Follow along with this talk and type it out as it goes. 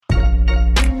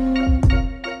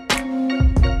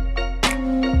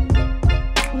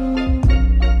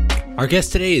Our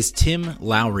guest today is Tim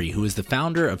Lowry, who is the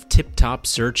founder of Tip Top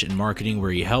Search and Marketing,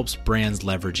 where he helps brands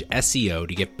leverage SEO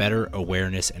to get better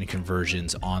awareness and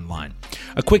conversions online.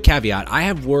 A quick caveat, I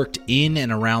have worked in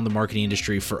and around the marketing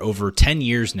industry for over 10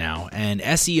 years now, and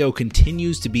SEO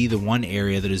continues to be the one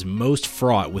area that is most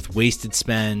fraught with wasted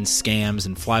spend, scams,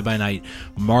 and fly-by-night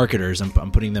marketers, I'm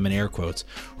putting them in air quotes,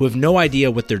 who have no idea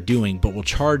what they're doing but will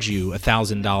charge you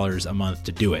 $1,000 a month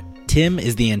to do it. Tim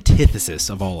is the antithesis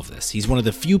of all of this. He's one of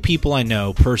the few people I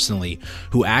know personally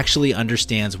who actually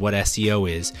understands what SEO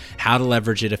is, how to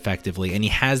leverage it effectively, and he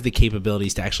has the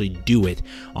capabilities to actually do it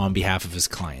on behalf of his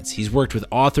clients. He's worked with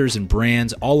authors and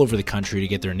brands all over the country to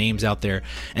get their names out there,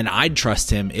 and I'd trust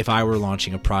him if I were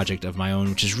launching a project of my own,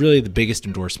 which is really the biggest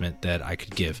endorsement that I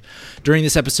could give. During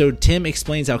this episode, Tim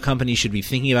explains how companies should be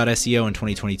thinking about SEO in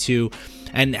 2022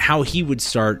 and how he would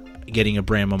start getting a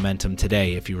brand momentum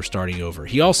today if you were starting over.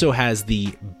 He also has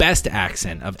the best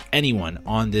accent of anyone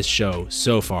on this show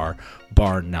so far,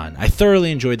 bar none. I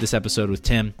thoroughly enjoyed this episode with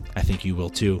Tim. I think you will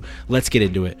too. Let's get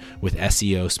into it with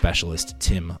SEO specialist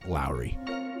Tim Lowry.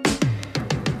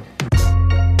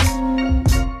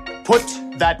 Put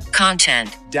that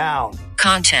content down.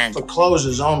 Content. For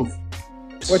closers only.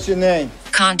 What's your name?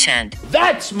 Content.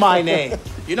 That's my name.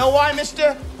 You know why,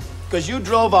 mister? Because you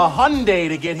drove a Hyundai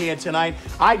to get here tonight.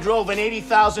 I drove an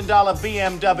 $80,000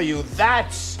 BMW.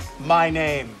 That's my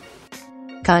name.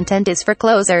 Content is for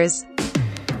closers.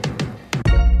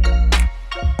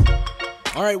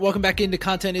 All right, welcome back into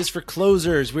Content is for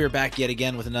Closers. We're back yet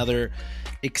again with another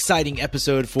exciting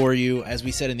episode for you. As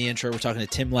we said in the intro, we're talking to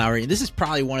Tim Lowry, and this is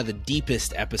probably one of the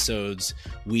deepest episodes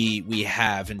we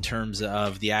have in terms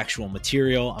of the actual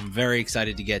material. I'm very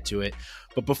excited to get to it.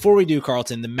 But before we do,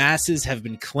 Carlton, the masses have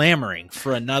been clamoring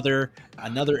for another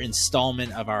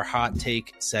installment of our hot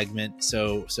take segment.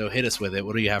 So hit us with it.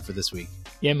 What do you have for this week?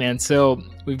 Yeah, man. So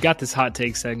we've got this hot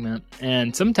take segment,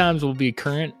 and sometimes we'll be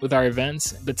current with our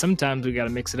events, but sometimes we got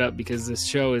to mix it up because this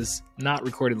show is not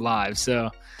recorded live.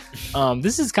 So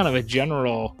this is kind of a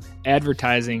general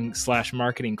advertising /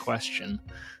 marketing question.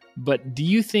 But do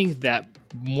you think that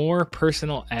more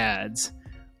personal ads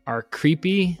are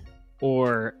creepy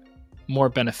or more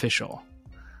beneficial?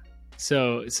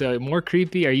 So more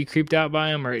creepy, are you creeped out by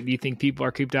them, or do you think people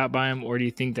are creeped out by them, or do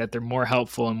you think that they're more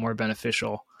helpful and more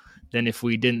beneficial than if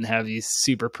we didn't have these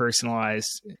super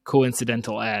personalized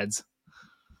coincidental ads?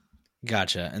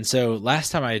 Gotcha. And so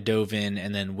last time I dove in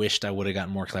and then wished I would have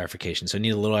gotten more clarification. So I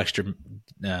need a little extra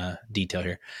detail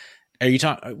here. Are you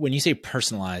when you say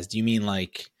personalized, do you mean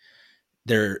like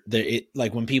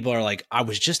like when people are like, I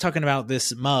was just talking about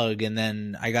this mug and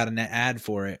then I got an ad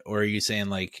for it? Or are you saying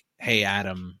like, hey,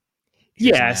 Adam?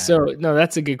 Yeah. So no,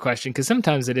 that's a good question. Cause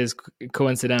sometimes it is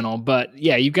coincidental, but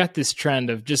yeah, you got this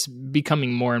trend of just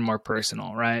becoming more and more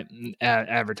personal, right?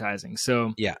 Advertising.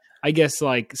 So yeah, I guess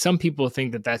like some people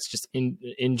think that that's just in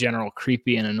general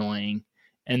creepy and annoying.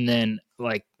 And then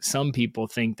like some people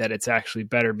think that it's actually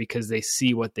better because they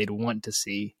see what they'd want to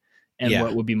see and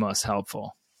what would be most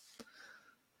helpful.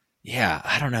 Yeah,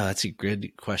 I don't know. That's a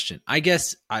good question. I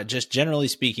guess just generally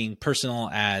speaking, personal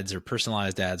ads or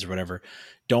personalized ads or whatever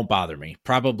don't bother me.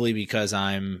 Probably because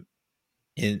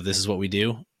this is what we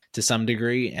do to some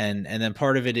degree. And then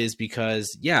part of it is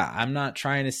because, I'm not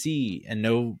trying to see, and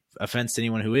no offense to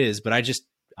anyone who is, but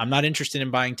I'm not interested in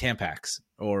buying Tampax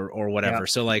or whatever. Yeah.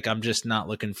 So like, I'm just not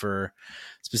looking for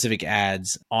specific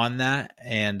ads on that.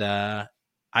 And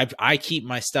I keep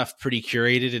my stuff pretty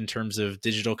curated in terms of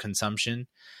digital consumption.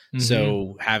 Mm-hmm.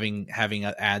 So having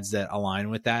ads that align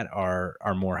with that are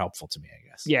more helpful to me, I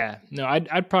guess. Yeah, no,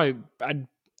 I'd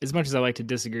as much as I like to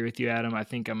disagree with you, Adam, I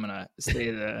think I'm gonna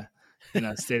stay the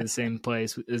same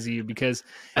place as you, because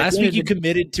last week you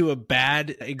committed to a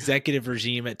bad executive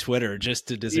regime at Twitter just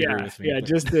to disagree with me. Yeah,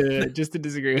 just to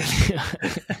disagree with you.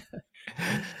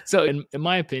 So in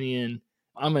my opinion,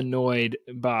 I'm annoyed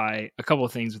by a couple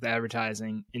of things with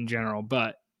advertising in general,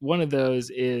 but one of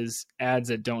those is ads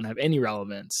that don't have any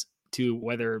relevance to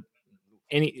whether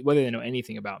they know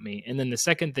anything about me. And then the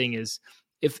second thing is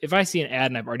if I see an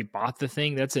ad and I've already bought the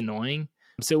thing, that's annoying.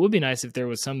 So it would be nice if there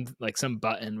was some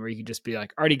button where you could just be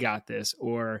like, already got this,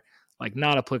 or like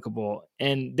not applicable.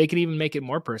 And they could even make it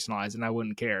more personalized and I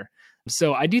wouldn't care.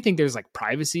 So I do think there's like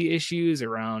privacy issues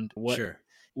around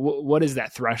what is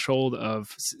that threshold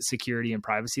of security and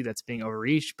privacy that's being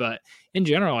overreached. But in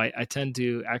general, I tend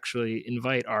to actually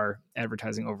invite our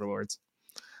advertising overlords.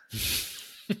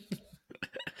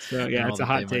 So yeah, it's a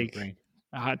hot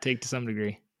take to some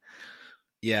degree.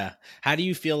 Yeah. How do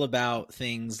you feel about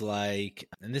things like,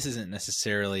 and this isn't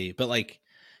necessarily, but like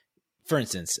for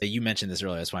instance, you mentioned this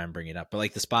earlier, that's why I'm bringing it up, but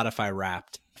like the Spotify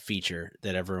Wrapped feature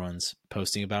that everyone's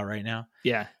posting about right now.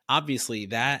 Yeah. Obviously,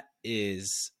 that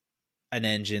is an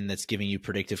engine that's giving you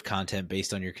predictive content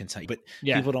based on your content, but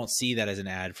people don't see that as an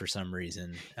ad for some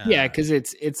reason. Because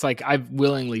it's like I've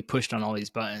willingly pushed on all these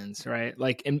buttons, right?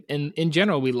 Like in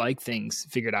general, we like things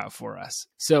figured out for us.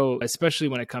 So especially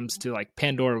when it comes to like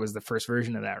Pandora was the first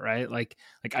version of that, right? Like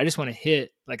I just want to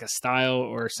hit like a style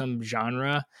or some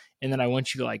genre, and then I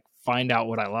want you to like find out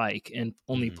what I like and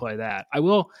only play that. I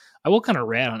will kind of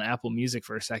rat on Apple Music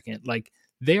for a second. Like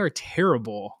they are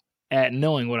terrible at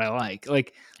knowing what I like.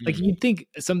 Like you'd think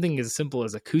something as simple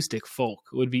as acoustic folk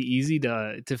would be easy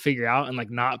to figure out and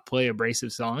like not play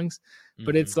abrasive songs.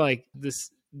 But it's like this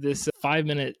 5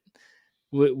 minute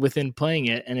within playing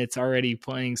it, and it's already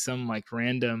playing some like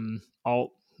random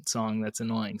alt song that's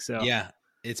annoying. So yeah,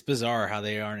 it's bizarre how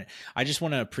they aren't. I just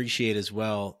want to appreciate as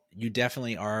well, you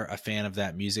definitely are a fan of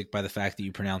that music by the fact that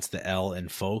you pronounce the L in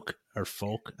folk or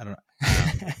folk. I don't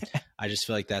know. I just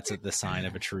feel like that's the sign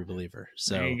of a true believer.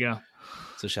 So there you go.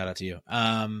 So shout out to you.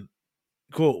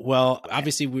 Cool. Well,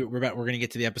 obviously we're going to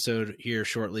get to the episode here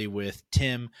shortly with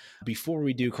Tim. Before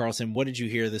we do, Carlson, what did you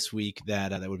hear this week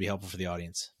that would be helpful for the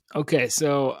audience? Okay.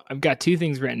 So I've got two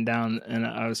things written down and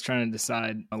I was trying to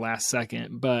decide the last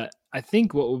second, but I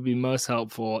think what would be most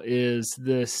helpful is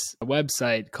this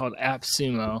website called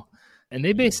AppSumo, and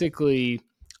they basically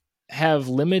have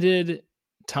limited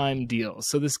time deals.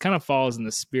 So this kind of falls in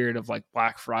the spirit of like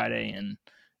Black Friday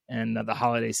and the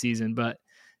holiday season. But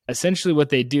essentially what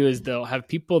they do is they'll have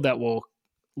people that will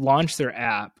launch their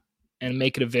app and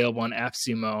make it available on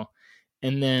AppSumo,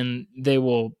 and then they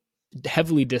will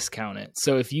heavily discount it.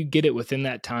 So if you get it within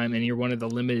that time and you're one of the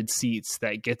limited seats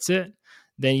that gets it,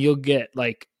 then you'll get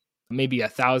like maybe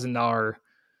 $1,000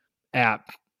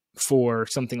 app for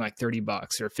something like $30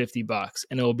 or $50,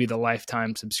 and it will be the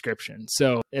lifetime subscription.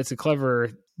 So it's a clever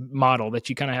model that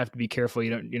you kind of have to be careful.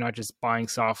 You're not just buying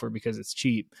software because it's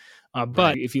cheap.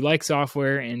 But if you like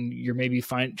software and you're maybe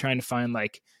trying to find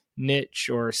like niche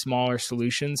or smaller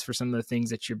solutions for some of the things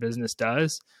that your business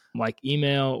does, like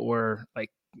email or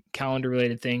like calendar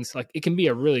related things, like it can be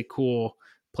a really cool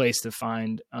place to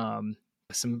find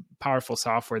some powerful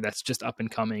software that's just up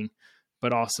and coming,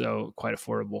 but also quite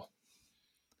affordable.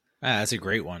 That's a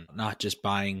great one. Not just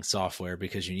buying software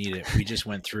because you need it. We just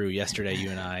went through yesterday, you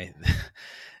and I,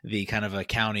 the kind of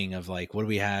accounting of like, what do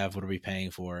we have? What are we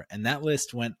paying for? And that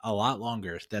list went a lot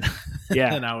longer than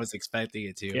I was expecting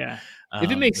it to. Yeah.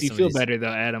 If it makes you feel better though,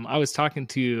 Adam, I was talking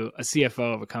to a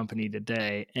CFO of a company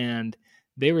today, and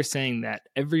they were saying that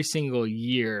every single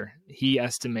year he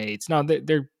estimates, now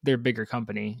they're a bigger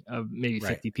company of maybe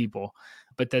 50 people,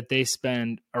 but that they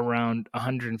spend around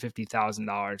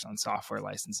 $150,000 on software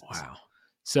licenses. Wow.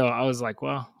 So I was like,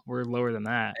 well, we're lower than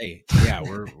that. Hey, yeah,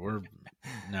 we're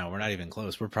not even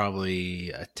close. We're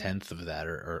probably a tenth of that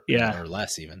or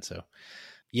less even. So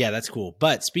yeah, that's cool.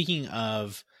 But speaking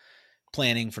of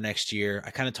planning for next year,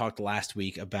 I kind of talked last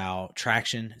week about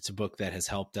Traction. It's a book that has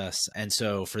helped us. And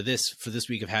so for this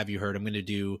week of Have You Heard, I'm going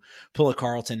to pull a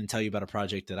Carlton and tell you about a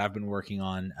project that I've been working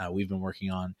on. We've been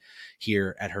working on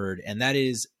here at Heard, and that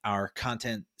is our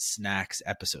Content Snacks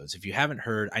episodes. If you haven't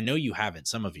heard, I know you haven't,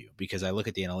 some of you, because I look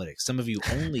at the analytics. Some of you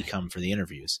only come for the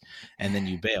interviews and then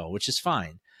you bail, which is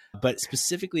fine. But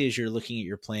specifically as you're looking at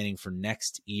your planning for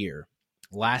next year,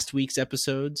 last week's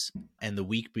episodes and the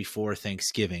week before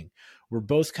Thanksgiving, we're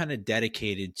both kind of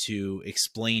dedicated to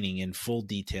explaining in full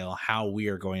detail how we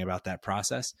are going about that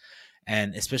process.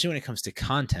 And especially when it comes to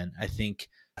content, I think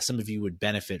some of you would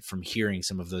benefit from hearing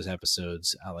some of those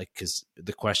episodes, because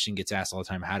the question gets asked all the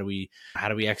time, how do we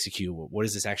execute? What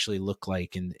does this actually look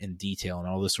like in detail and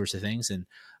all those sorts of things? And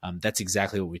that's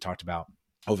exactly what we talked about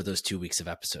over those 2 weeks of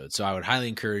episodes. So I would highly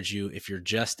encourage you, if you're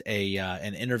just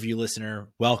an interview listener,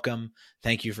 welcome.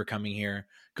 Thank you for coming here.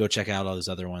 Go check out all those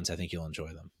other ones. I think you'll enjoy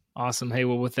them. Awesome. Hey,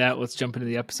 well, with that, let's jump into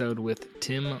the episode with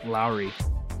Tim Lowry.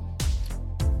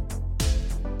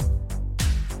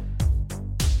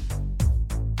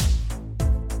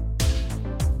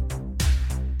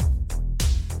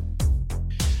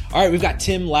 All right, we've got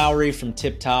Tim Lowry from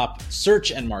Tip Top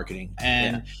Search and Marketing.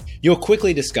 And you'll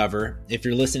quickly discover, if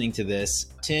you're listening to this,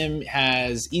 Tim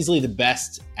has easily the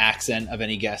best accent of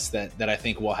any guest that I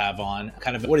think we'll have on.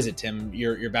 Kind of, what is it, Tim?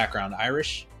 Your background,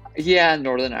 Irish? Yeah,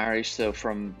 Northern Irish. So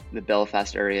from the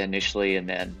Belfast area initially, and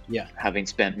then having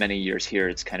spent many years here,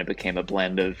 it's kind of became a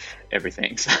blend of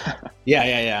everything.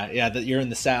 Yeah. You're in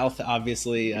the South,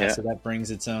 obviously, so that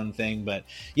brings its own thing. But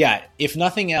yeah, if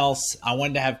nothing else, I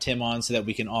wanted to have Tim on so that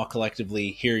we can all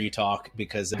collectively hear you talk.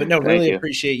 Really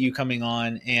appreciate you coming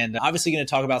on, and obviously going to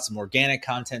talk about some organic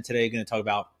content today. Going to talk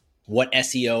about what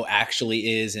SEO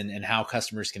actually is and how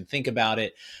customers can think about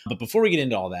it. But before we get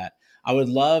into all that, I would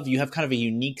love, you have kind of a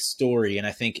unique story, and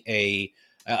I think a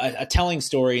telling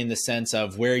story in the sense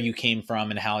of where you came from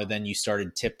and how then you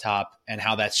started TipTop and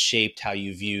how that's shaped how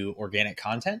you view organic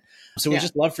content. So we'd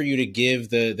just love for you to give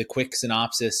the quick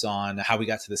synopsis on how we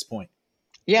got to this point.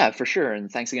 Yeah, for sure.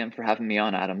 And thanks again for having me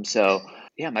on, Adam. So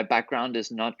yeah, my background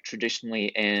is not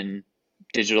traditionally in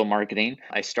digital marketing.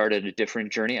 I started a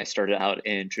different journey. I started out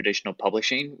in traditional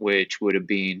publishing, which would have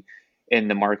been in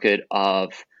the market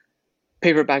of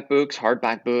paperback books,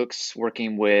 hardback books,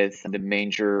 working with the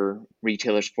major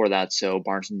retailers for that. So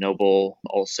Barnes and Noble,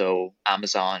 also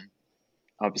Amazon,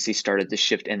 obviously started to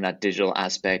shift in that digital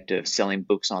aspect of selling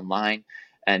books online.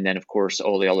 And then, of course,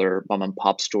 all the other mom and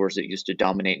pop stores that used to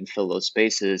dominate and fill those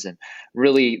spaces. And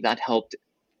really that helped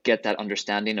get that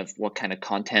understanding of what kind of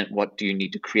content, what do you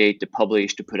need to create, to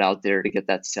publish, to put out there to get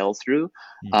that sell through.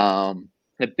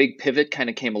 The big pivot kind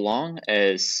of came along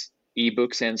as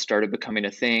ebooks and started becoming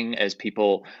a thing, as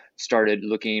people started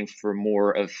looking for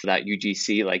more of that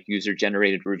UGC, like user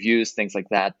generated reviews, things like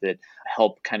that, that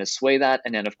help kind of sway that.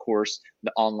 And then, of course,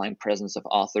 the online presence of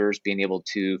authors, being able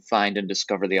to find and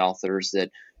discover the authors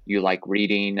that you like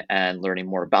reading and learning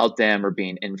more about them, or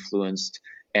being influenced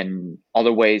in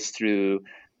other ways through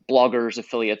bloggers,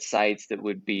 affiliate sites that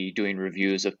would be doing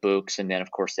reviews of books. And then,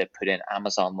 of course, they put in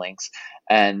Amazon links.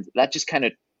 And that just kind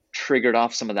of triggered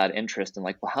off some of that interest in,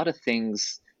 like, well, how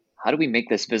do we make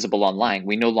this visible online?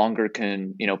 We no longer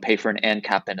can, pay for an end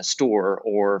cap in a store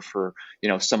or for,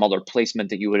 some other placement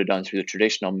that you would have done through the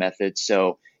traditional method.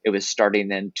 So it was starting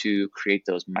then to create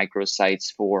those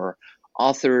microsites for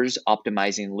authors,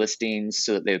 optimizing listings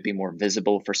so that they would be more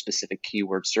visible for specific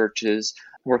keyword searches,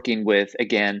 working with,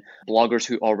 again, bloggers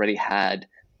who already had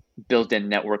built-in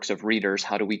networks of readers.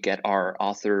 How do we get our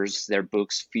authors, their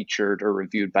books featured or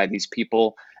reviewed by these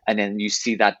people? And then you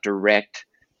see that direct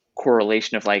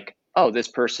correlation of, like, oh, this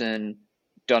person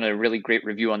done a really great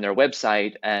review on their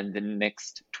website, and the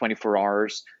next 24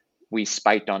 hours we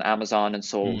spiked on Amazon and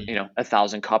sold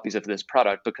 1,000 copies of this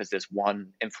product because this one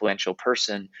influential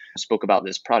person spoke about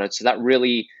this product. So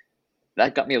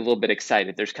that got me a little bit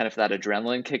excited. There's kind of that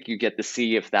adrenaline kick you get to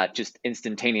see, if that just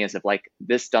instantaneous of, like,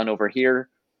 this done over here,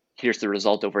 here's the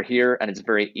result over here, and it's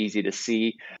very easy to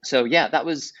see. So yeah, that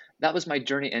was my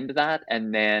journey into that.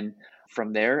 And then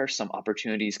from there, some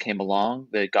opportunities came along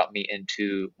that got me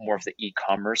into more of the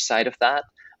e-commerce side of that,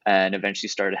 and eventually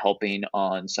started helping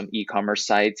on some e-commerce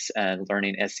sites and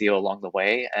learning SEO along the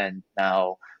way. And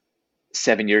now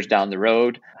 7 years down the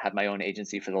road, had my own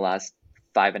agency for the last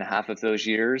 5.5 of those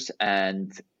years.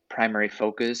 And primary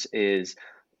focus is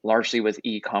largely with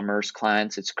e-commerce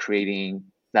clients. It's creating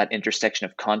that intersection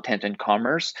of content and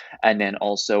commerce, and then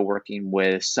also working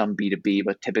with some B2B,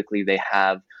 but typically they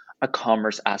have a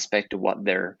commerce aspect of what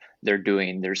they're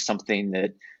doing. There's something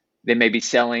that they may be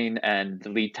selling and the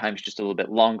lead time is just a little bit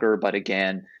longer, but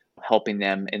again, helping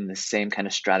them in the same kind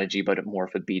of strategy, but more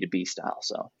of a B2B style.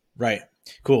 So right.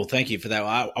 Cool. Thank you for that.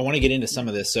 I want to get into some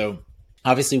of this. So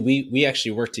obviously we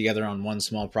actually worked together on one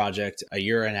small project a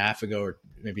year and a half ago, or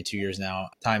maybe 2 years now.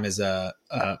 Time is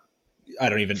time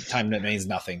that means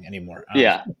nothing anymore. In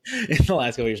the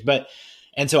last couple of years.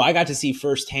 And so I got to see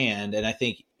firsthand, and I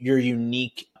think your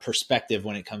unique perspective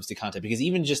when it comes to content, because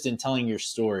even just in telling your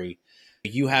story,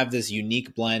 you have this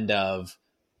unique blend of,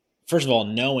 first of all,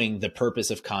 knowing the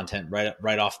purpose of content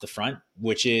right off the front,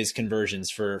 which is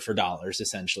conversions for dollars,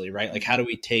 essentially, right? Like, how do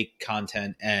we take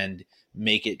content and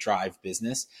make it drive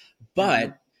business?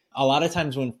 But a lot of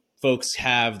times when folks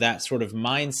have that sort of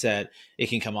mindset, it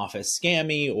can come off as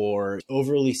scammy or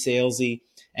overly salesy.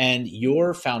 And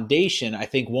your foundation, I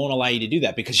think, won't allow you to do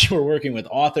that, because you were working with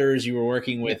authors, you were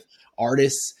working with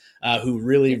artists who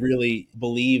really, really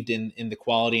believed in the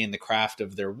quality and the craft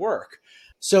of their work.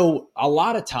 So a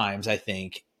lot of times, I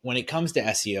think, when it comes to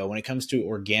SEO, when it comes to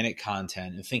organic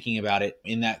content and thinking about it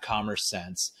in that commerce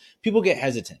sense, people get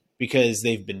hesitant because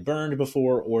they've been burned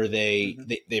before, or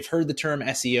they've heard the term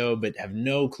SEO but have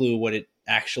no clue what it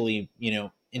actually,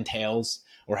 entails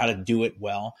or how to do it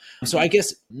well. So I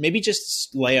guess maybe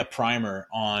just lay a primer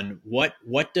on what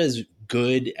does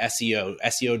good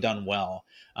SEO done well,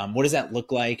 what does that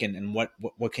look like, and what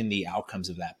can the outcomes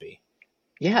of that be?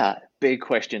 Yeah, big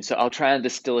question. So I'll try and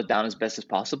distill it down as best as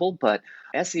possible, but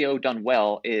SEO done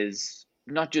well is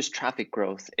not just traffic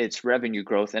growth, it's revenue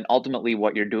growth. And ultimately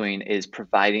what you're doing is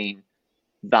providing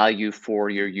value for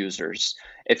your users.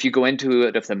 If you go into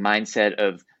it with the mindset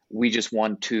of, we just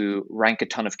want to rank a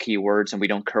ton of keywords and we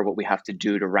don't care what we have to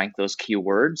do to rank those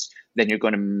keywords, then you're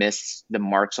going to miss the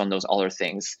marks on those other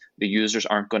things. The users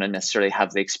aren't going to necessarily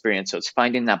have the experience. So it's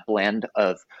finding that blend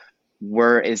of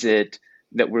where is it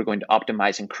that we're going to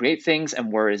optimize and create things,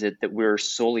 and where is it that we're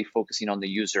solely focusing on the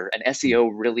user. And SEO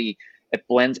really, it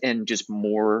blends in just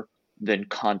more than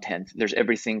content. There's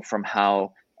everything from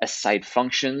how a site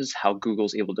functions, how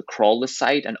Google's able to crawl the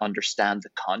site and understand the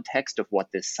context of what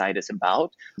this site is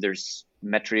about. There's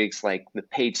metrics like the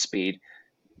page speed.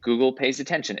 Google pays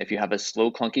attention. If you have a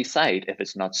slow, clunky site, if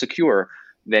it's not secure,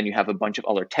 then you have a bunch of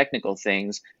other technical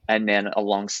things. And then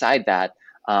alongside that,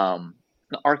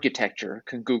 the architecture.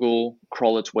 Can Google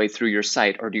crawl its way through your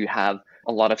site, or do you have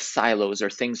a lot of silos or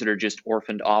things that are just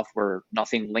orphaned off where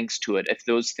nothing links to it? If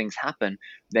those things happen,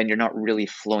 then you're not really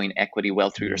flowing equity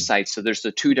well through your site. So there's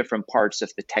the two different parts of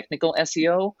the technical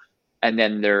SEO, and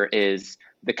then there is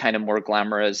the kind of more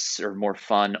glamorous or more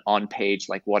fun on page,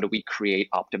 like what do we create,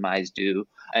 optimize, do?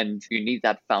 And you need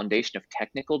that foundation of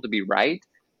technical to be right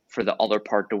for the other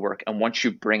part to work. And once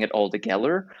you bring it all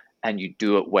together and you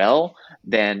do it well,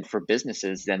 then for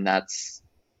businesses, then that's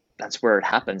where it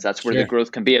happens. That's where the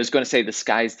growth can be. I was going to say the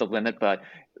sky's the limit, but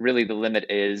really the limit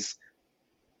is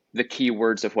the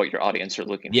keywords of what your audience are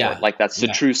looking for. Like that's the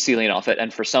true ceiling off it.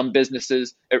 And for some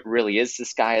businesses, it really is the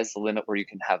sky is the limit, where you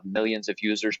can have millions of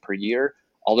users per year.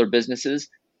 Other businesses,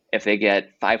 if they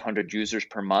get 500 users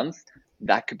per month,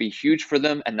 that could be huge for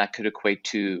them, and that could equate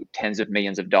to tens of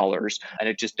millions of dollars. And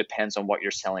it just depends on what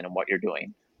you're selling and what you're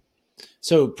doing.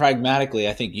 So pragmatically,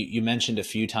 I think you mentioned a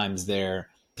few times there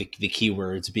the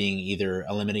keywords being either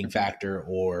a limiting factor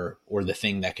or the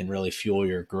thing that can really fuel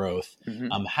your growth.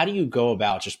 How do you go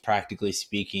about, just practically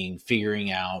speaking,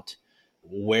 figuring out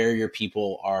where your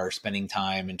people are spending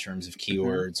time in terms of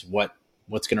keywords,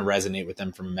 what's going to resonate with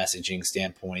them from a messaging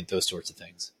standpoint, those sorts of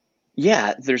things?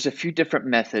 Yeah, there's a few different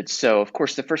methods. So of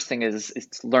course, the first thing is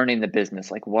it's learning the business.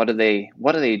 Like what do they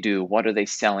do? What are they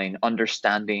selling?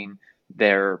 Understanding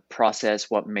their process,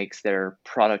 what makes their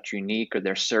product unique or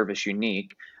their service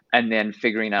unique, and then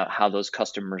figuring out how those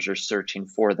customers are searching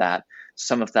for that.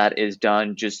 Some of that is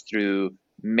done just through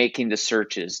making the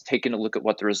searches, taking a look at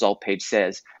what the result page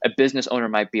says. A business owner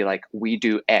might be like, we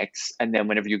do X, and then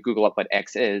whenever you Google up what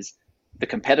X is, the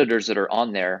competitors that are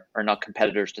on there are not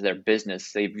competitors to their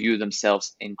business. They view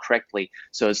themselves incorrectly.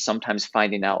 So it's sometimes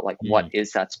finding out like what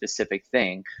is that specific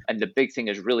thing. And the big thing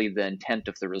is really the intent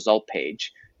of the result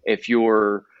page. If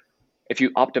you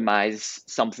optimize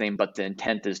something, but the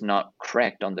intent is not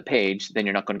correct on the page, then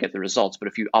you're not going to get the results. But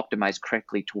if you optimize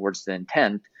correctly towards the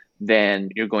intent, then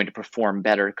you're going to perform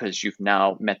better because you've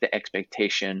now met the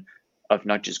expectation of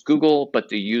not just Google, but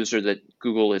the user that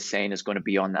Google is saying is going to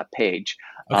be on that page.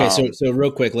 Okay, so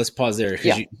real quick, let's pause there.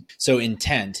 So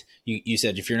intent, you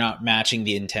said if you're not matching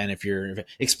the intent,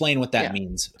 explain what that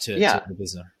means to the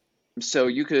business. So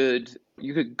you could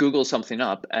Google something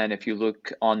up, and if you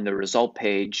look on the result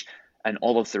page and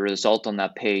all of the result on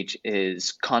that page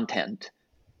is content,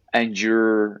 and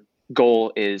your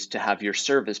goal is to have your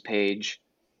service page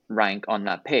rank on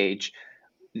that page,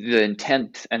 the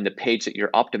intent and the page that you're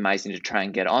optimizing to try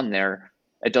and get on there,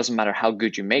 it doesn't matter how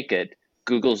good you make it,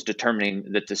 Google's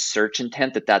determining that the search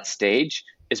intent at that stage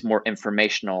is more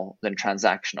informational than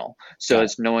transactional. So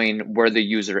it's knowing where the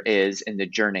user is in the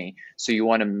journey. So you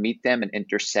want to meet them and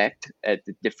intersect at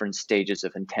the different stages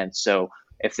of intent. So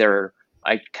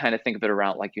I kind of think of it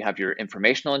around like you have your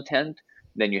informational intent,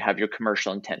 then you have your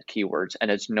commercial intent keywords,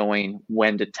 and it's knowing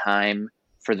when to time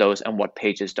for those and what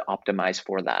pages to optimize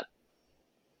for that.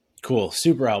 Cool.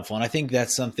 Super helpful. And I think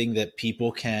that's something that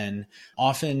people can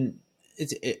often,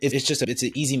 it's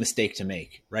an easy mistake to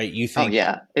make, right? You think,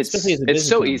 it's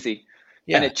so easy.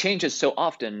 And it changes so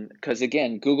often because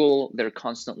again, Google, they're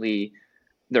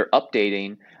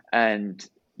updating, and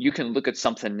you can look at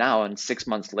something now and 6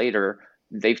 months later,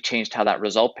 they've changed how that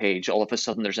result page, all of a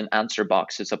sudden there's an answer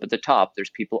box that's up at the top. There's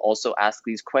people also ask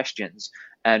these questions,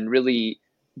 and really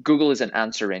Google is an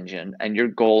answer engine, and your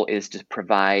goal is to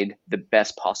provide the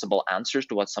best possible answers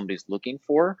to what somebody's looking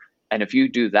for. And if you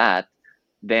do that,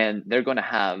 then they're going to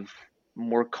have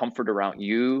more comfort around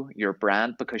you, your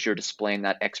brand, because you're displaying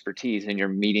that expertise and you're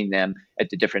meeting them at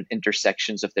the different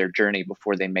intersections of their journey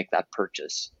before they make that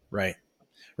purchase.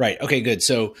 Right. Okay, good.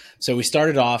 So we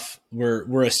started off,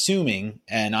 we're assuming,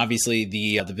 and obviously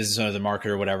the business owner, the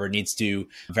marketer, whatever, needs to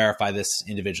verify this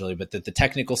individually, but that the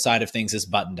technical side of things is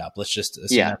buttoned up. Let's just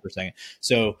assume that for a second.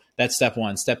 So that's step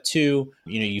one. Step two,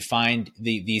 you find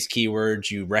these keywords,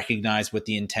 you recognize what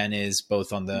the intent is,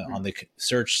 both on the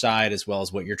search side as well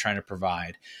as what you're trying to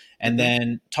provide. And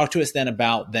then talk to us then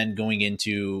about then going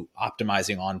into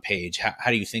optimizing on page. How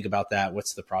do you think about that?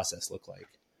 What's the process look like?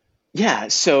 Yeah,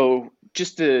 so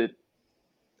just at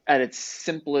its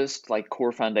simplest, like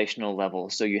core foundational level,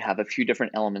 so you have a few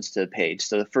different elements to the page.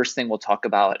 So the first thing we'll talk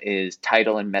about is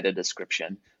title and meta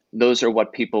description. Those are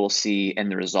what people will see in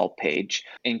the result page.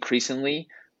 Increasingly,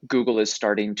 Google is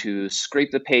starting to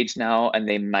scrape the page now, and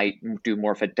they might do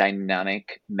more of a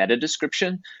dynamic meta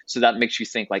description. So that makes you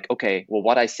think like, okay, well,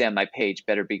 what I say on my page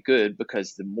better be good,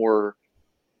 because the more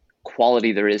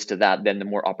quality there is to that, then the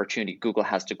more opportunity Google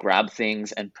has to grab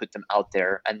things and put them out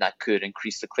there, and that could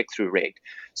increase the click-through rate.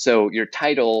 So your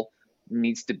title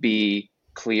needs to be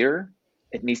clear.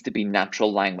 It needs to be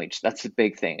natural language. That's the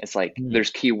big thing. It's like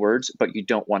there's keywords, but you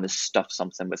don't want to stuff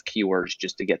something with keywords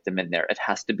just to get them in there. It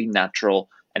has to be natural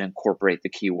and incorporate the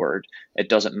keyword. It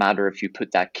doesn't matter if you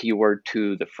put that keyword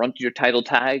to the front of your title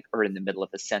tag or in the middle of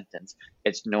a sentence.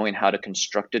 It's knowing how to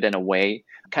construct it in a way,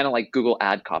 kind of like Google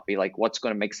ad copy, like what's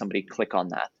going to make somebody click on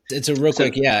that. It's a real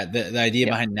quick, the idea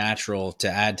behind natural, to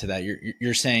add to that,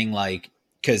 you're saying like,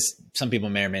 because some people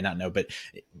may or may not know, but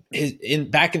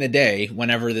back in the day,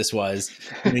 whenever this was,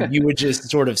 you would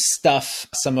just sort of stuff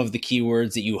some of the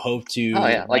keywords that you hope to. Oh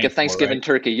yeah, like a Thanksgiving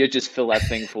turkey, you just fill that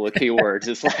thing full of keywords.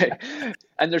 It's like,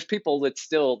 and there's people that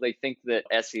still, they think that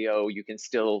SEO, you can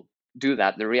still do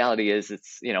that. The reality is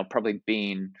it's, probably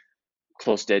been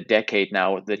close to a decade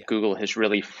now that Google has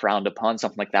really frowned upon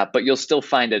something like that, but you'll still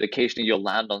find it. Occasionally you'll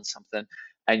land on something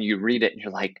and you read it and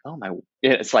you're like, oh my,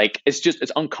 it's like,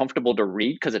 it's uncomfortable to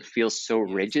read because it feels so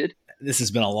rigid. This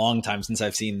has been a long time since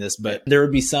I've seen this, but there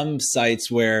would be some sites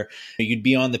where you'd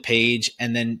be on the page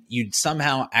and then you'd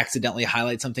somehow accidentally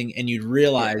highlight something and you'd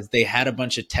realize they had a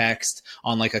bunch of text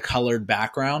on like a colored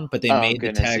background, but they made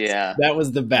the text. Yeah. That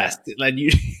was the best. Like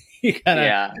you kind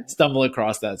of stumble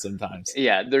across that sometimes.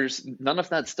 Yeah. There's none of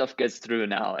that stuff gets through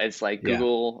now. It's like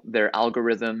Google, their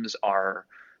algorithms are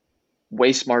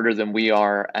way smarter than we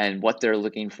are, and what they're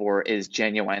looking for is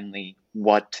genuinely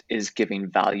what is giving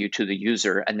value to the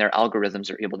user, and their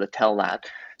algorithms are able to tell that.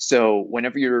 So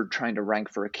whenever you're trying to rank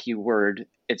for a keyword,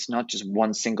 it's not just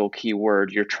one single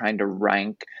keyword. You're trying to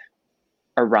rank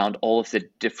around all of the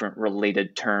different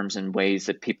related terms and ways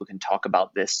that people can talk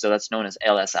about this. So that's known as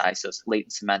LSI, so it's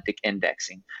latent semantic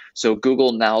indexing. So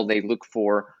Google now, they look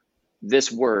for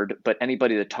this word, but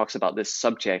anybody that talks about this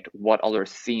subject, what other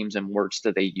themes and words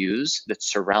do they use that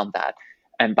surround that?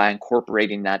 And by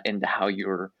incorporating that into how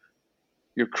you're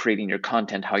creating your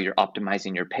content, how you're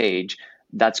optimizing your page,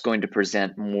 that's going to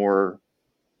present more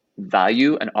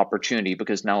value and opportunity,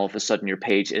 because now all of a sudden your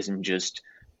page isn't just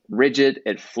rigid,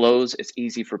 it flows, it's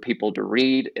easy for people to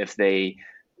read. If they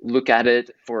look at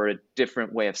it for a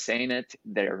different way of saying it,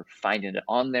 they're finding it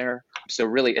on there. So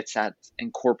really it's that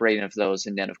incorporating of those.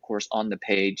 And then of course on the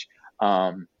page,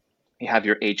 you have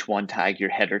your H1 tag,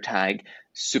 your header tag,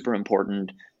 super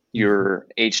important, your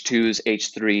H2s,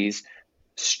 H3s,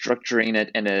 structuring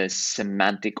it in a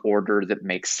semantic order that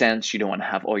makes sense. You don't want to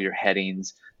have all your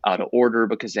headings out of order,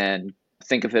 because then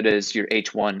think of it as your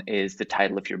H1 is the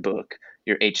title of your book.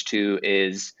 Your H2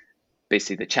 is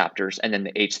basically the chapters, and then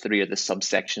the H3 are the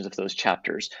subsections of those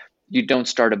chapters. You don't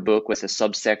start a book with a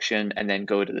subsection and then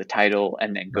go to the title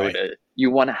and then go to,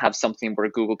 you want to have something where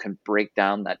Google can break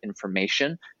down that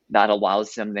information. That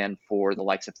allows them then for the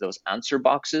likes of those answer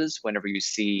boxes. Whenever you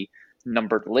see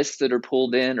numbered lists that are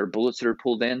pulled in or bullets that are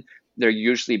pulled in, they're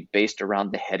usually based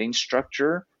around the heading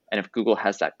structure. And if Google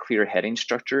has that clear heading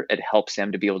structure, it helps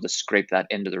them to be able to scrape that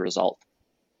into the result.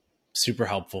 Super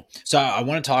helpful. So I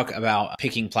want to talk about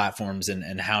picking platforms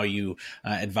and how you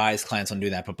advise clients on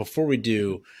doing that. But before we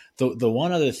do, the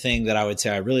one other thing that I would say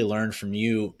I really learned from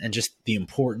you, and just the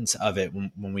importance of it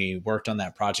when we worked on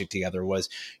that project together, was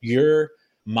your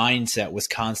mindset was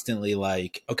constantly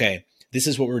like, okay, this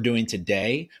is what we're doing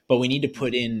today, but we need to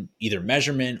put in either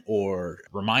measurement or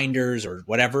reminders or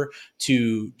whatever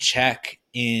to check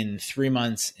in 3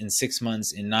 months, in 6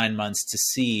 months, in 9 months to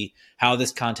see how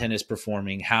this content is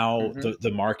performing, how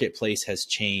the marketplace has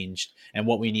changed, and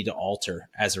what we need to alter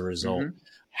as a result.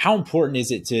 How important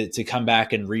is it to come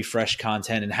back and refresh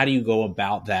content, and how do you go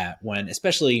about that when,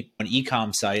 especially an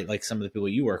e-com site like some of the people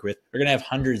you work with are going to have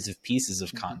hundreds of pieces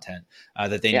of content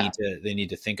that they need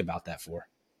to think about that for?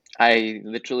 I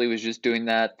literally was just doing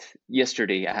that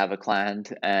yesterday. I have a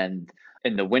client, and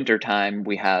in the winter time,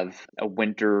 we have a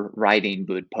winter riding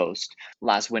boot post.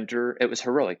 Last winter, it was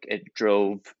heroic. It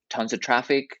drove tons of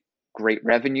traffic, great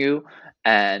revenue,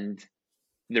 and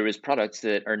there was products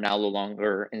that are now no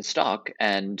longer in stock.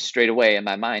 And straight away in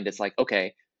my mind, it's like,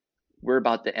 okay, we're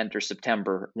about to enter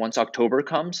September. Once October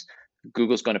comes,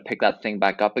 Google's going to pick that thing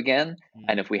back up again.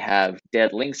 And if we have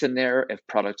dead links in there, if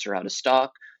products are out of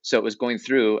stock. So it was going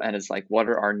through and it's like, what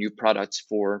are our new products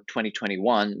for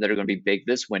 2021 that are going to be big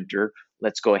this winter?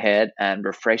 Let's go ahead and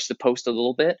refresh the post a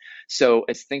little bit. So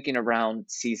it's thinking around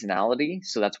seasonality.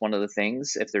 So that's one of the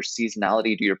things. If there's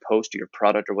seasonality to your post or your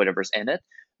product or whatever's in it,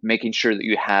 making sure that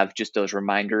you have just those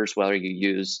reminders, whether you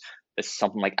use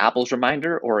something like Apple's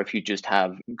reminder, or if you just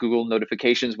have Google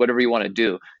notifications, whatever you want to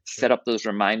do, set up those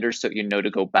reminders so you know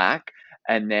to go back.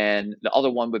 And then the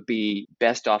other one would be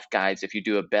best off guides. If you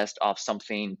do a best off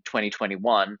something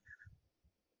 2021,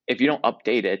 if you don't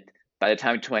update it, by the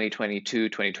time 2022,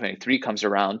 2023 comes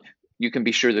around, you can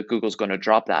be sure that Google's going to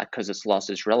drop that because it's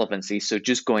lost its relevancy. So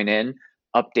just going in,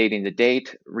 updating the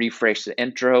date, refresh the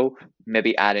intro,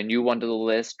 maybe add a new one to the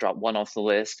list, drop one off the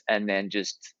list, and then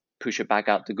just push it back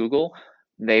out to Google.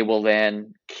 They will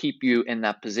then keep you in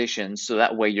that position, so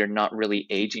that way you're not really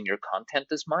aging your content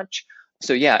as much.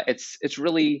 So yeah, it's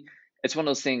one of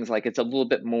those things, like it's a little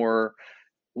bit more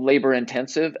labor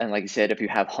intensive. And like I said, if you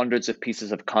have hundreds of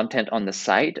pieces of content on the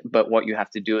site, but what you have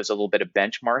to do is a little bit of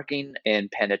benchmarking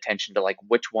and paying attention to like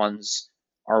which ones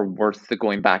are worth the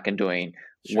going back and doing.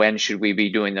 Sure. When should we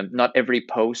be doing them? Not every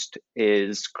post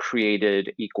is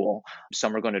created equal.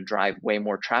 Some are going to drive way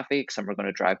more traffic. Some are going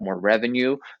to drive more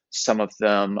revenue. Some of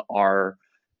them are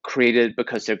created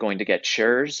because they're going to get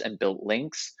shares and build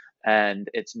links. And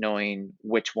it's knowing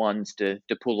which ones to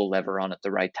pull the lever on at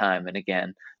the right time. And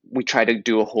again, we try to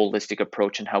do a holistic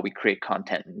approach in how we create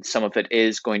content. And some of it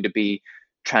is going to be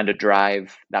trying to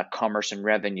drive that commerce and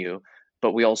revenue.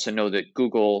 But we also know that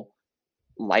Google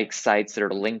likes sites that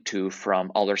are linked to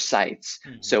from other sites.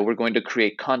 Mm-hmm. So we're going to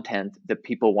create content that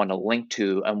people want to link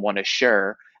to and want to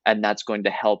share. And that's going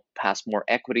to help pass more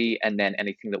equity. And then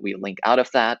anything that we link out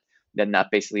of that, then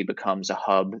that basically becomes a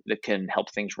hub that can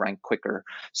help things rank quicker.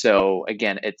 So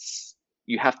again,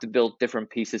 you have to build different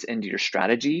pieces into your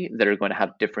strategy that are going to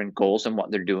have different goals in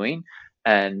what they're doing.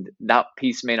 And that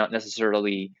piece may not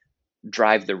necessarily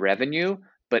drive the revenue,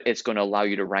 but it's going to allow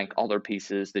you to rank other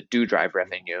pieces that do drive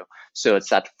revenue. So it's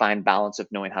that fine balance of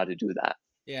knowing how to do that.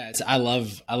 Yeah, I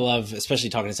love, especially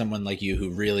talking to someone like you who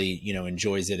really,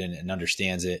 enjoys it and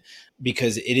understands it,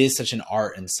 because it is such an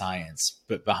art and science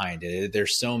behind it.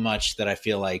 There's so much that I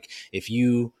feel like if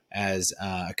you as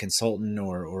a consultant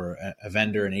or a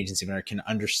vendor, an agency vendor, can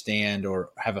understand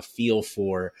or have a feel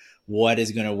for what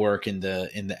is going to work in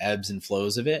the ebbs and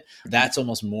flows of it, that's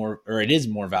almost more, or it is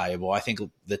more valuable. I think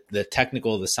the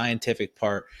technical, the scientific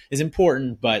part is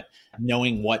important, but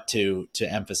knowing what to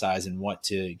emphasize and what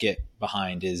to get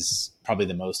behind is probably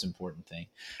the most important thing.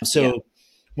 So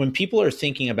when people are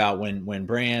thinking about when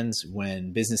brands,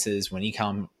 when businesses, when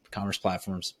e-commerce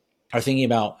platforms are thinking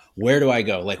about where do I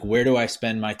go? Like, where do I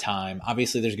spend my time?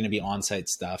 Obviously there's going to be on-site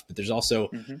stuff, but there's also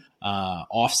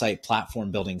off-site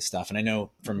platform building stuff. And I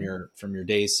know from your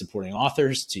days supporting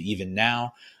authors to even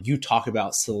now, you talk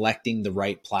about selecting the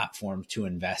right platform to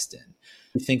invest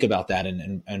in. Think about that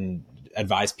and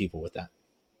advise people with that.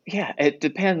 Yeah, it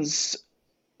depends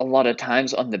a lot of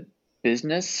times on the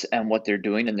business and what they're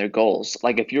doing and their goals.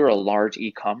 Like if you're a large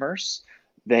e-commerce,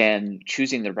 then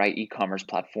choosing the right e-commerce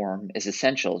platform is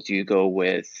essential. Do you go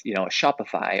with, a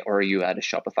Shopify, or are you at a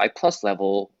Shopify Plus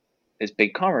level? Is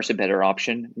BigCommerce a better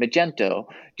option? Magento?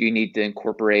 Do you need to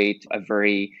incorporate a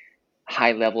very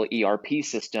high level ERP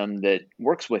system that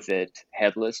works with it?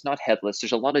 Headless, not headless.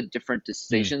 There's a lot of different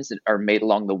decisions that are made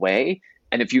along the way.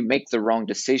 And if you make the wrong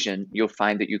decision, you'll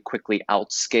find that you quickly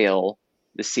outscale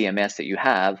the CMS that you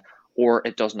have, or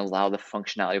it doesn't allow the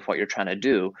functionality of what you're trying to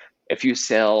do. If you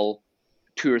sell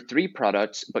 2 or 3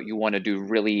 products, but you want to do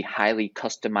really highly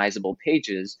customizable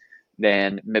pages,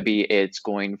 then maybe it's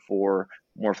going for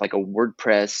more of like a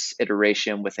WordPress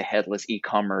iteration with a headless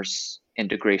e-commerce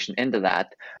integration into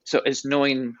that. So it's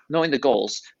knowing the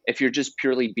goals. If you're just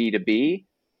purely B2B,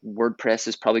 WordPress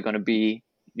is probably going to be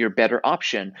your better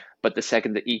option. But the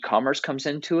second that e-commerce comes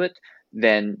into it,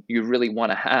 then you really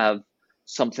want to have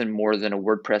something more than a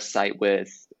WordPress site with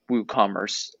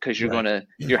WooCommerce, because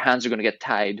your hands are going to get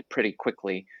tied pretty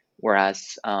quickly.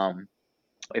 Whereas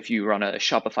if you run a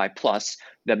Shopify Plus,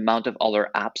 the amount of other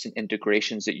apps and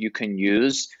integrations that you can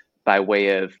use by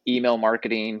way of email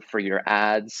marketing, for your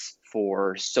ads,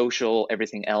 for social,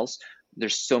 everything else,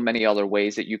 there's so many other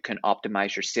ways that you can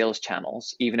optimize your sales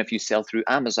channels. Even if you sell through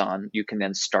Amazon, you can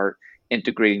then start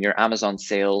integrating your Amazon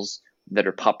sales that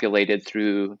are populated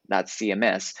through that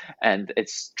CMS. And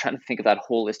it's trying to think of that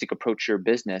holistic approach to your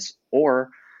business. Or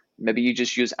maybe you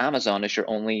just use Amazon as your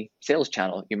only sales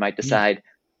channel. You might decide,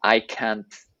 I can't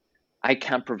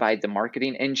provide the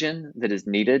marketing engine that is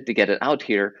needed to get it out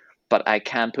here, but I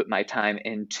can put my time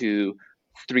into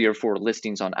 3 or 4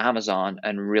 listings on Amazon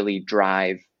and really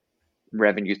drive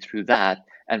revenue through that.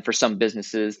 And for some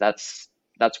businesses, that's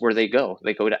where they go.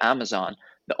 They go to Amazon.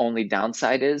 The only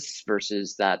downside is,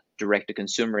 versus that direct to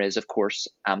consumer, is of course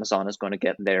Amazon is going to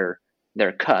get their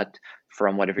cut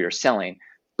from whatever you're selling.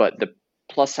 But the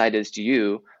plus side is to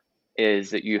you is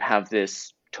that you have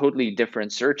this totally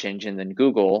different search engine than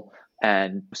Google,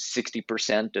 and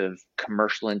 60% of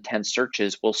commercial intent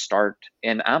searches will start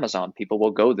in Amazon. People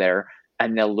will go there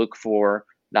and they'll look for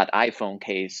that iPhone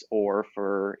case or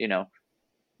for,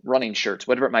 running shirts,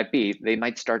 whatever it might be. They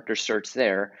might start their search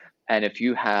there. And if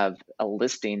you have a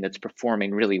listing that's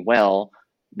performing really well,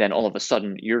 then all of a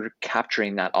sudden you're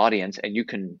capturing that audience, and you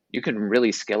can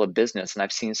really scale a business. And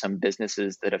I've seen some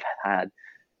businesses that have had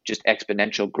just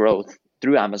exponential growth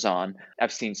through Amazon.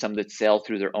 I've seen some that sell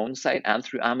through their own site and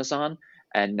through Amazon.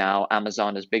 And now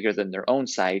Amazon is bigger than their own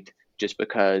site, just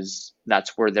because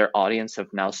that's where their audience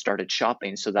have now started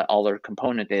shopping. So that all their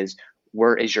component is,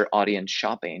 where is your audience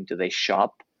shopping? Do they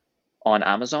shop on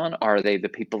Amazon? Are they the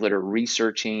people that are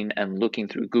researching and looking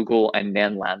through Google and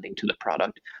then landing to the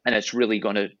product? And it's really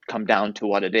going to come down to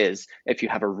what it is. If you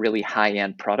have a really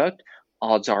high-end product,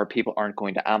 odds are people aren't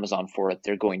going to Amazon for it.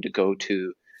 They're going to go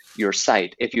to your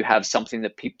site. If you have something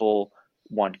that people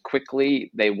want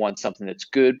quickly, they want something that's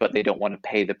good, but they don't want to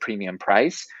pay the premium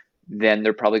price, then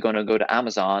they're probably going to go to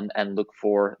Amazon and look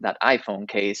for that iPhone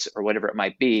case or whatever it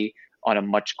might be on a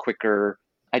much quicker,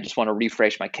 I just want to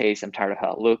refresh my case, I'm tired of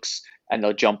how it looks, and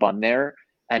they'll jump on there.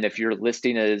 And if your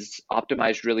listing is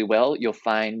optimized really well, you'll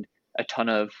find a ton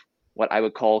of what I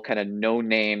would call kind of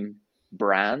no-name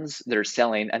brands that are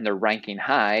selling and they're ranking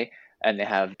high and they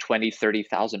have 20,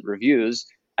 30,000 reviews.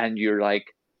 And you're like,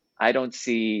 I don't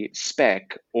see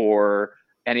Spec or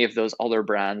any of those other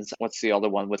brands. What's the other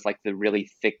one with like the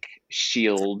really thick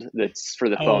shield that's for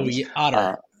the phones? Yeah,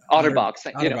 OtterBox.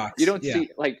 OtterBox. You don't see,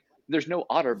 like, there's no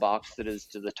OtterBox that is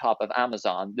to the top of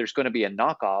Amazon. There's going to be a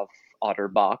knockoff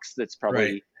OtterBox that's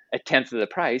probably a tenth of the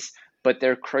price, but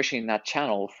they're crushing that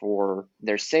channel for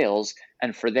their sales.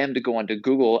 And for them to go onto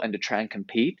Google and to try and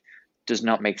compete does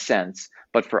not make sense.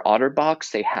 But for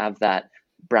OtterBox, they have that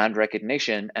brand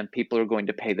recognition, and people are going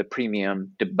to pay the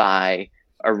premium to buy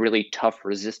a really tough,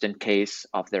 resistant case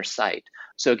off their site.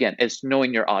 So again, it's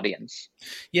knowing your audience.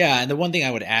 Yeah, and the one thing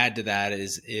I would add to that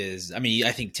is, I mean,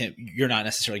 I think, Tim, you're not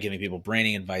necessarily giving people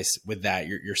branding advice with that.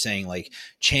 You're saying like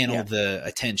channel the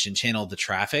attention, channel the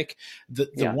traffic.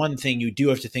 The one thing you do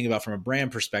have to think about from a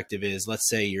brand perspective is, let's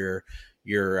say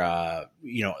you're a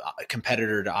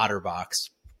competitor to OtterBox.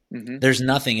 Mm-hmm. There's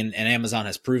nothing, and Amazon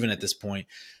has proven at this point,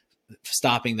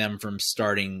 stopping them from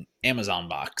starting Amazon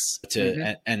Box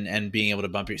to and being able to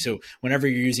bump you. So whenever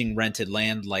you're using rented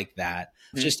land like that,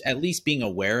 just at least being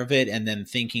aware of it and then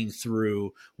thinking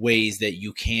through ways that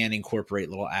you can incorporate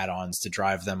little add-ons to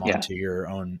drive them onto your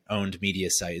own owned media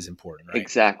site is important, right?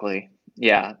 Exactly.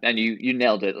 Yeah. And you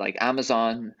nailed it. Like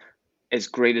Amazon, as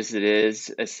great as it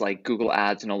is, it's like Google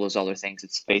Ads and all those other things.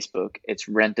 It's Facebook, it's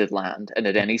rented land. And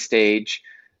at any stage,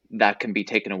 that can be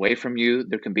taken away from you.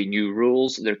 There can be new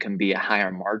rules. There can be a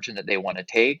higher margin that they want to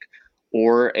take.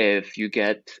 Or if you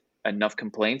get enough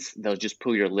complaints, they'll just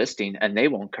pull your listing and they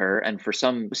won't care. And for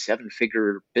some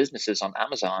 7-figure businesses on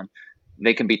Amazon,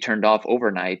 they can be turned off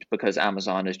overnight because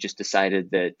Amazon has just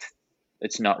decided that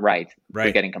it's not right.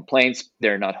 They're getting complaints.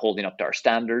 They're not holding up to our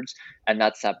standards. And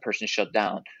that's that person shut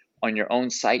down. On your own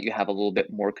site, you have a little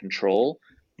bit more control.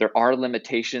 There are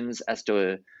limitations as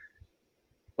to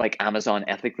like Amazon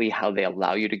ethically, how they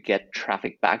allow you to get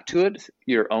traffic back to it,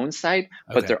 your own site.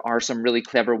 But there are some really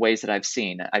clever ways that I've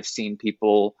seen. I've seen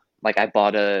people, like I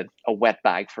bought a wet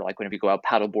bag for like whenever you go out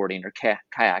paddleboarding or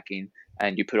kayaking,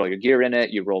 and you put all your gear in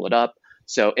it, you roll it up.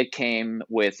 So it came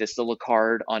with this little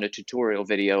card on a tutorial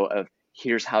video of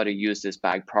here's how to use this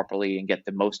bag properly and get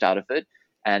the most out of it.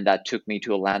 And that took me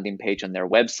to a landing page on their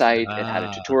website. It had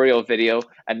a tutorial video,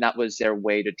 and that was their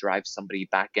way to drive somebody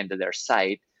back into their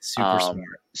site. Super smart.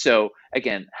 So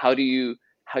again, how do you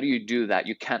do that?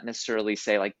 You can't necessarily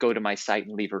say like, go to my site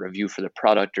and leave a review for the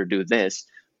product or do this,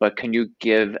 but can you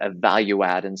give a value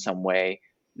add in some way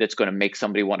that's going to make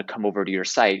somebody want to come over to your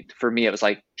site? For me, it was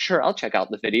like, sure, I'll check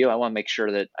out the video. I want to make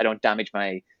sure that I don't damage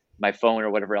my phone or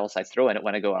whatever else I throw in it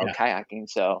when I go out kayaking.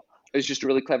 So it was just a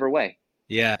really clever way.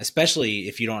 Yeah, especially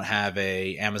if you don't have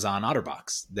a Amazon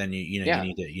OtterBox, then you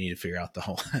need to figure out the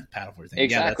whole paddleboard thing.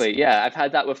 Exactly. Yeah, I've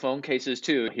had that with phone cases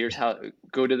too. Here's how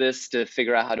go to this to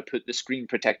figure out how to put the screen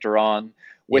protector on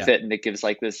with it, and it gives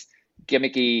like this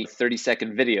gimmicky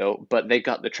 30-second video, but they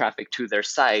got the traffic to their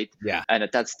site. Yeah. And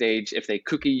at that stage, if they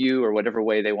cookie you or whatever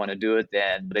way they want to do it,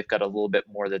 then they've got a little bit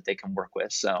more that they can work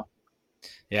with. So.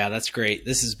 Yeah, that's great.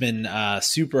 This has been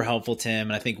super helpful, Tim.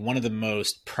 And I think one of the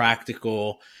most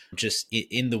practical, just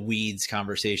in the weeds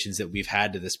conversations that we've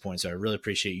had to this point. So I really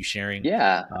appreciate you sharing.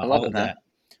 Yeah, I love it, man.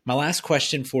 My last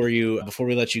question for you before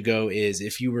we let you go is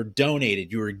if you were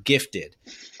donated, you were gifted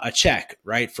a check,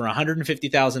 right, for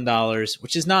 $150,000,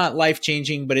 which is not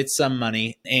life-changing, but it's some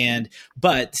money.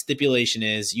 But stipulation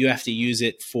is you have to use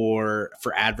it for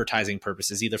advertising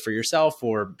purposes, either for yourself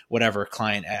or whatever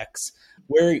client X.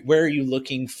 Where are you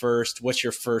looking first? What's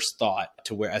your first thought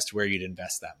as to where you'd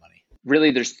invest that money?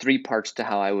 Really, there's three parts to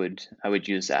how I would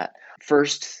use that.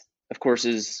 First, of course,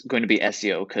 is going to be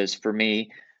SEO, because for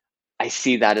me, I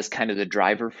see that as kind of the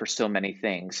driver for so many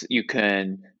things. You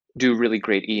can do really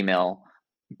great email,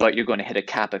 but you're going to hit a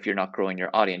cap if you're not growing your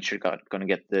audience. You're going to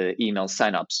get the email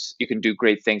signups. You can do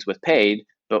great things with paid,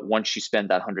 but once you spend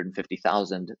that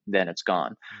 150,000, then it's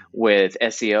gone. With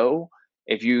SEO,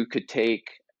 if you could take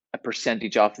a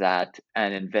percentage off that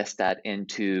and invest that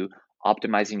into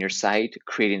optimizing your site,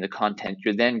 creating the content,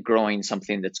 you're then growing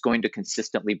something that's going to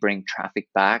consistently bring traffic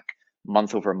back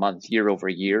month over month, year over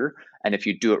year. And if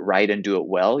you do it right and do it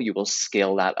well, you will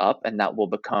scale that up, and that will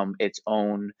become its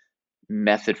own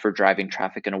method for driving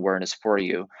traffic and awareness for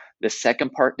you. The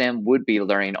second part then would be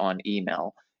learning on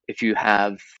email. If you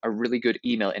have a really good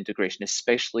email integration,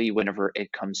 especially whenever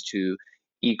it comes to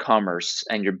e-commerce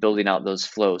and you're building out those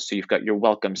flows. So you've got your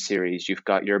welcome series, you've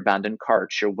got your abandoned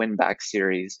carts, your win back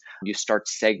series, you start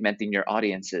segmenting your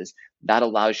audiences. That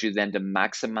allows you then to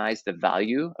maximize the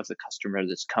value of the customer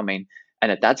that's coming.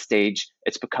 And at that stage,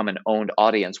 it's become an owned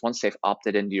audience. Once they've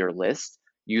opted into your list,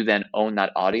 you then own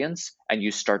that audience and you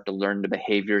start to learn the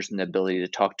behaviors and the ability to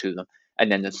talk to them.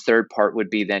 And then the third part would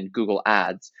be then Google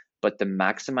Ads. But to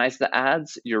maximize the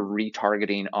ads, you're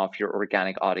retargeting off your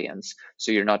organic audience.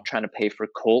 So you're not trying to pay for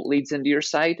cold leads into your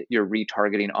site. You're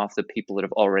retargeting off the people that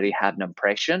have already had an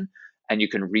impression, and you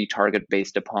can retarget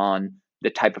based upon the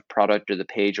type of product or the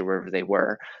page or wherever they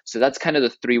were. So that's kind of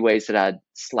the three ways that I'd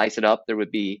slice it up. There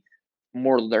would be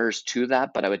more layers to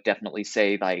that, but I would definitely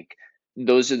say like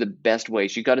those are the best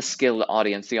ways. You got to scale the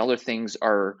audience. The other things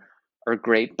are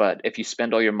great, but if you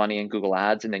spend all your money in Google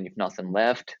Ads and then you've nothing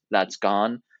left, that's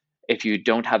gone. If you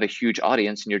don't have a huge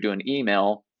audience and you're doing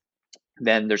email,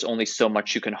 then there's only so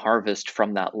much you can harvest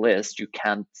from that list. You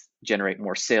can't generate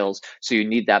more sales. So you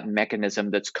need that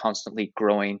mechanism that's constantly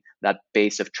growing that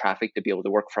base of traffic to be able to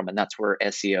work from. And that's where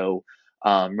SEO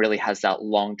really has that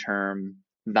long-term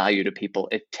value to people.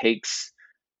 It takes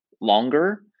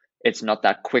longer. It's not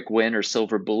that quick win or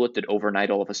silver bullet that overnight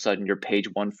all of a sudden you're page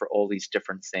one for all these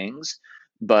different things.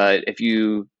 But if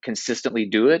you consistently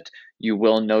do it, you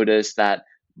will notice that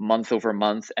month over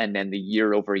month and then the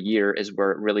year over year is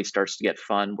where it really starts to get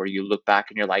fun, where you look back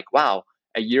and you're like, wow,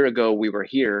 a year ago we were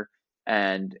here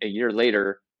and a year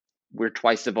later we're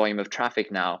twice the volume of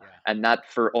traffic now. Yeah. And that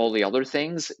for all the other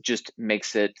things just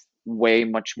makes it way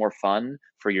much more fun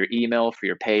for your email, for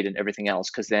your paid and everything else,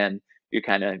 because then you're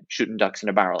kind of shooting ducks in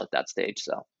a barrel at that stage.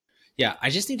 So yeah,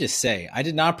 I just need to say, I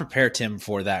did not prepare Tim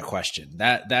for that question.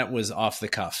 That was off the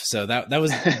cuff. So that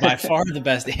was by far the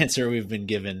best answer we've been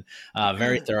given.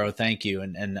 Very thorough. Thank you.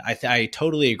 And I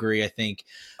totally agree. I think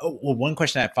one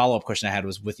follow-up question I had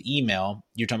was with email.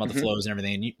 You're talking about the flows and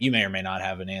everything, and you may or may not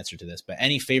have an answer to this, but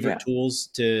any favorite tools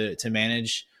to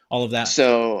manage all of that?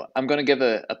 So I'm going to give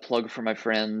a plug for my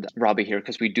friend Robbie here,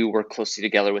 because we do work closely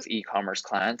together with e-commerce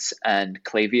clients, and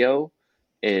Klaviyo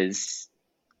is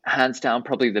hands down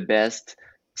probably the best.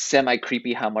 Semi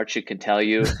creepy how much it can tell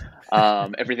you,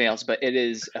 everything else, but it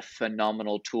is a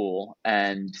phenomenal tool.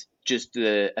 And just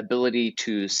the ability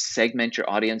to segment your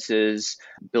audiences,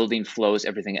 building flows,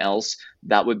 everything else,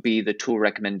 that would be the tool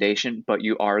recommendation. But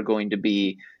you are going to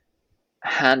be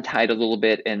hand tied a little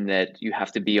bit in that you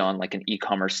have to be on like an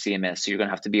e-commerce CMS. So you're going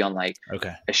to have to be on like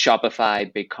a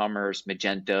Shopify, BigCommerce,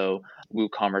 Magento,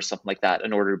 WooCommerce, something like that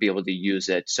in order to be able to use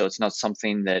it. So it's not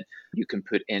something that you can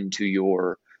put into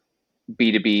your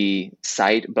B2B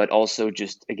site, but also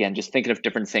just thinking of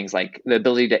different things like the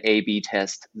ability to A/B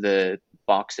test the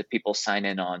box that people sign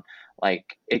in on.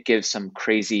 Like it gives some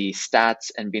crazy stats,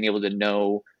 and being able to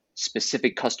know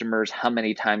specific customers, how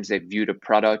many times they've viewed a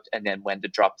product, and then when to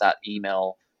drop that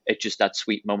email. It's just that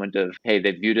sweet moment of, hey,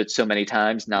 they've viewed it so many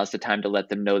times. Now's the time to let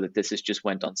them know that this has just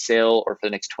went on sale, or for the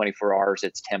next 24 hours,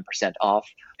 it's 10% off.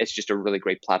 It's just a really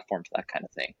great platform for that kind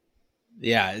of thing.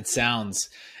 Yeah, it sounds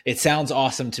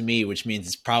awesome to me, which means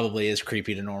it's probably is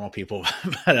creepy to normal people.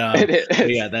 But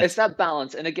it's that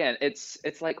balance. And again, it's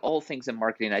like all things in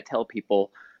marketing. I tell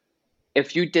people,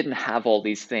 if you didn't have all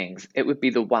these things, it would be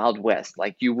the Wild West.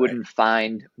 Like you wouldn't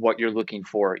find what you're looking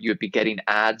for. You would be getting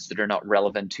ads that are not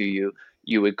relevant to you.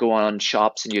 You would go on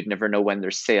shops and you'd never know when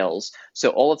there's sales. So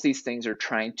all of these things are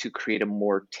trying to create a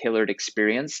more tailored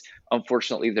experience.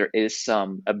 Unfortunately, there is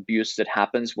some abuse that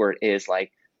happens where it is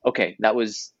like, okay, that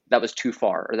was that was too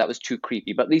far or that was too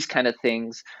creepy. But these kind of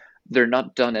things, they're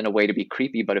not done in a way to be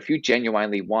creepy. But if you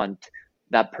genuinely want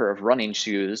that pair of running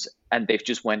shoes and they've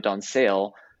just went on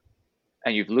sale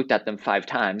and you've looked at them 5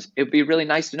 times, it'd be really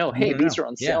nice to know, hey, these are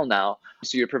on sale now.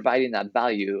 So you're providing that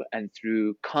value. And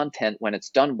through content, when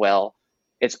it's done well,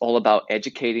 it's all about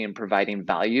educating and providing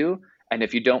value. And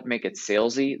if you don't make it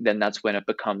salesy, then that's when it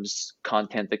becomes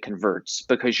content that converts,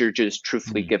 because you're just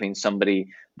truthfully giving somebody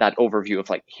that overview of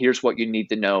like, here's what you need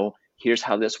to know. Here's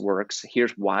how this works.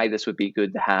 Here's why this would be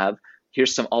good to have.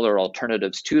 Here's some other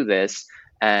alternatives to this.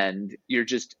 And you're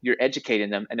educating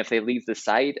them. And if they leave the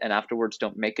site and afterwards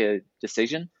don't make a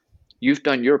decision, you've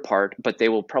done your part, but they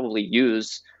will probably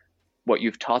use what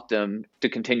you've taught them to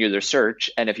continue their search.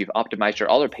 And if you've optimized your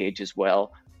other page as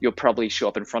well, you'll probably show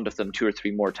up in front of them 2 or 3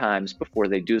 more times before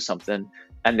they do something,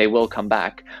 and they will come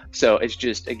back. So it's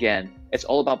just, again, it's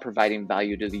all about providing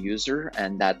value to the user,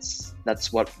 and that's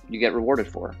what you get rewarded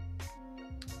for.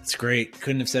 That's great.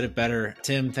 Couldn't have said it better.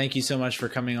 Tim, thank you so much for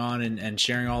coming on and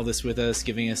sharing all this with us,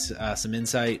 giving us some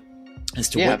insight as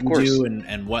to what you do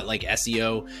and what like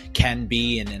SEO can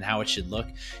be and how it should look.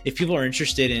 If people are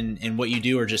interested in what you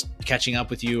do or just catching up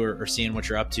with you or seeing what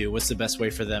you're up to, what's the best way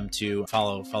for them to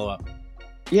follow up?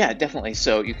 Yeah, definitely.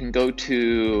 So you can go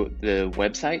to the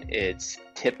website. It's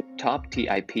tiptop,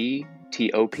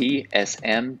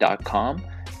 TIPTOPSM.com.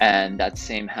 And that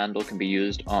same handle can be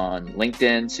used on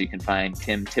LinkedIn. So you can find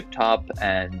Tim Tiptop,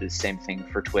 and the same thing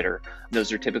for Twitter.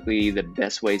 Those are typically the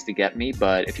best ways to get me.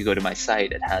 But if you go to my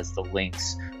site, it has the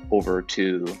links over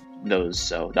to those.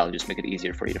 So that'll just make it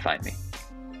easier for you to find me.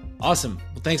 Awesome.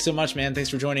 Well, thanks so much, man. Thanks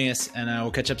for joining us, and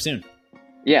we'll catch up soon.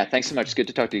 Yeah, thanks so much. It's good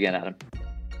to talk to you again, Adam.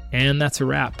 And that's a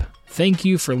wrap. Thank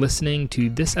you for listening to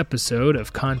this episode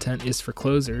of Content is for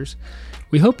Closers.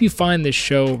 We hope you find this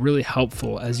show really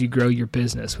helpful as you grow your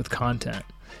business with content.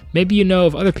 Maybe you know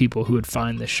of other people who would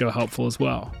find this show helpful as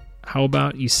well. How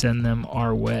about you send them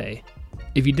our way?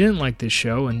 If you didn't like this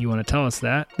show and you want to tell us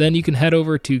that, then you can head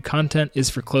over to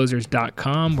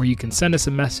contentisforclosers.com, where you can send us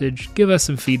a message, give us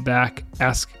some feedback,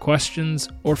 ask questions,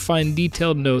 or find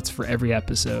detailed notes for every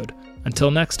episode.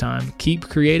 Until next time, keep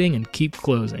creating and keep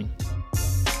closing.